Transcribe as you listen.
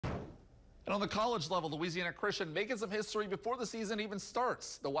And on the college level, Louisiana Christian making some history before the season even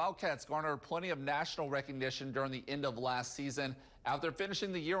starts. The Wildcats garnered plenty of national recognition during the end of last season after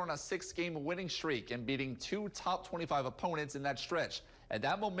finishing the year on a 6-game winning streak and beating 2 top 25 opponents in that stretch. And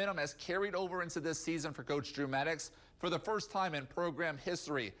that momentum has carried over into this season for Coach Drew Maddox. For the first time in program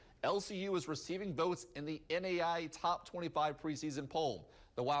history, LCU is receiving votes in the NAIA Top 25 preseason poll.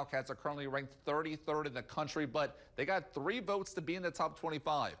 The Wildcats are currently ranked 33rd in the country, but they got 3 votes to be in the top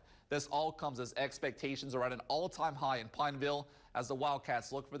 25. This all comes as expectations are at an all-time high in Pineville as the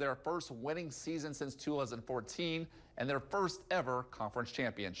Wildcats look for their first winning season since 2014 and their first ever conference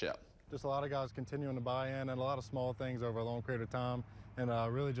championship. Just a lot of guys continuing to buy in and a lot of small things over a long period of time and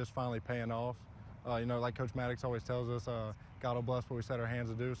really just finally paying off. Like Coach Maddox always tells us, God will bless what we set our hands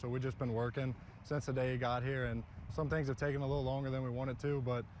to do. So we've just been working since the day he got here, and some things have taken a little longer than we wanted to,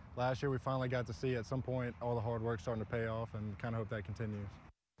 but last year we finally got to see at some point all the hard work starting to pay off, and kind of hope that continues.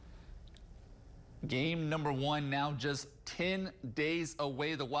 Game number 1 now just 10 days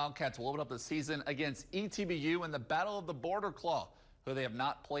away. The Wildcats will open up the season against ETBU in the Battle of the Border Claw, who they have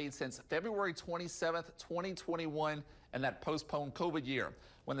not played since February 27th, 2021, and that postponed COVID year.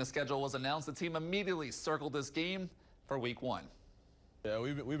 When the schedule was announced, the team immediately circled this game for week 1. Yeah,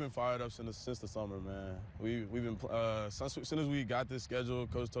 we've been fired up since the summer, man. We've been as soon as we got this schedule,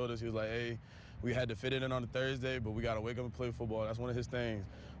 Coach told us, he was like, hey, we had to fit it in on a Thursday, but we got to wake up and play football. That's one of his things.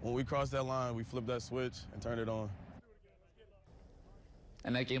 When we crossed that line, we flipped that switch and turned it on.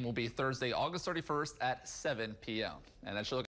 And that game will be Thursday, August 31st at 7 p.m. And that should look